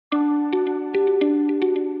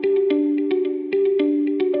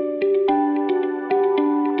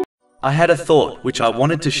I had a thought which I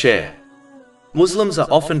wanted to share. Muslims are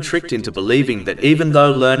often tricked into believing that even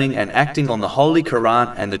though learning and acting on the Holy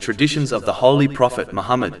Quran and the traditions of the Holy Prophet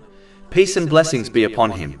Muhammad, peace and blessings be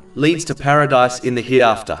upon him, leads to paradise in the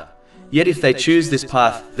hereafter, yet if they choose this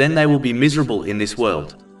path, then they will be miserable in this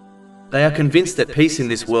world. They are convinced that peace in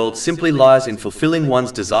this world simply lies in fulfilling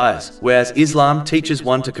one's desires, whereas Islam teaches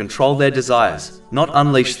one to control their desires, not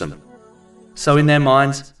unleash them. So in their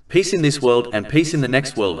minds, peace in this world and peace in the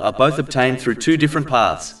next world are both obtained through two different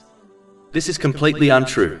paths. This is completely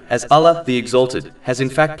untrue, as Allah, the Exalted, has in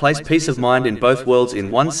fact placed peace of mind in both worlds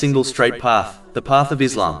in one single straight path, the path of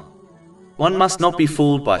Islam. One must not be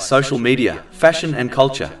fooled by social media, fashion and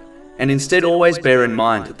culture, and instead always bear in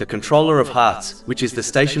mind that the controller of hearts, which is the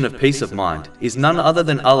station of peace of mind, is none other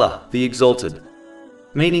than Allah, the Exalted.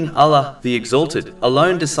 Meaning Allah, the Exalted,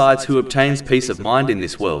 alone decides who obtains peace of mind in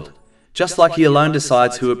this world, just like He alone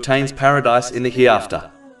decides who obtains paradise in the hereafter.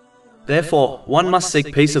 Therefore, one must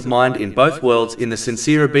seek peace of mind in both worlds in the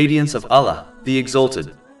sincere obedience of Allah, the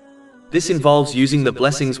Exalted. This involves using the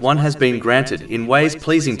blessings one has been granted in ways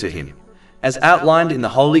pleasing to Him, as outlined in the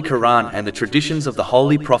Holy Quran and the traditions of the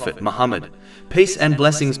Holy Prophet Muhammad, peace and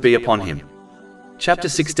blessings be upon him. Chapter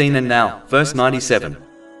 16 and now, verse 97.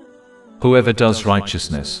 Whoever does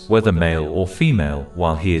righteousness, whether male or female,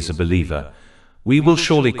 while he is a believer, we will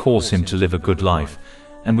surely cause him to live a good life,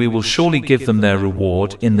 and we will surely give them their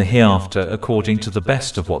reward in the hereafter according to the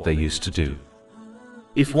best of what they used to do.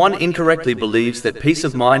 If one incorrectly believes that peace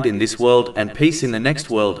of mind in this world and peace in the next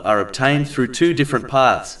world are obtained through two different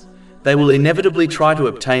paths, they will inevitably try to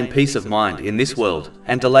obtain peace of mind in this world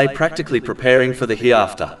and delay practically preparing for the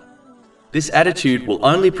hereafter. This attitude will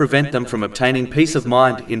only prevent them from obtaining peace of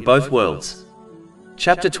mind in both worlds.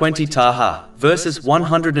 Chapter 20 Taha, verses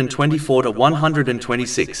 124 to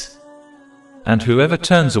 126. And whoever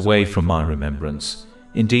turns away from my remembrance,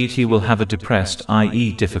 indeed he will have a depressed,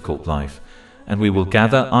 i.e. difficult life, and we will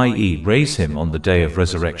gather, i.e. raise him on the day of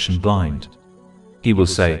resurrection blind. He will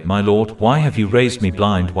say, My Lord, why have you raised me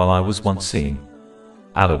blind while I was once seeing?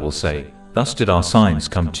 Allah will say, Thus did our signs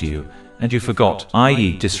come to you, and you forgot,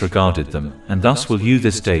 i.e. disregarded them, and thus will you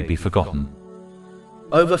this day be forgotten.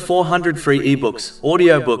 Over 400 free ebooks,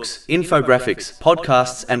 audiobooks, infographics,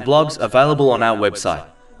 podcasts and blogs available on our website,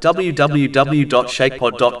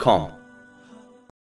 www.shaykhpod.com.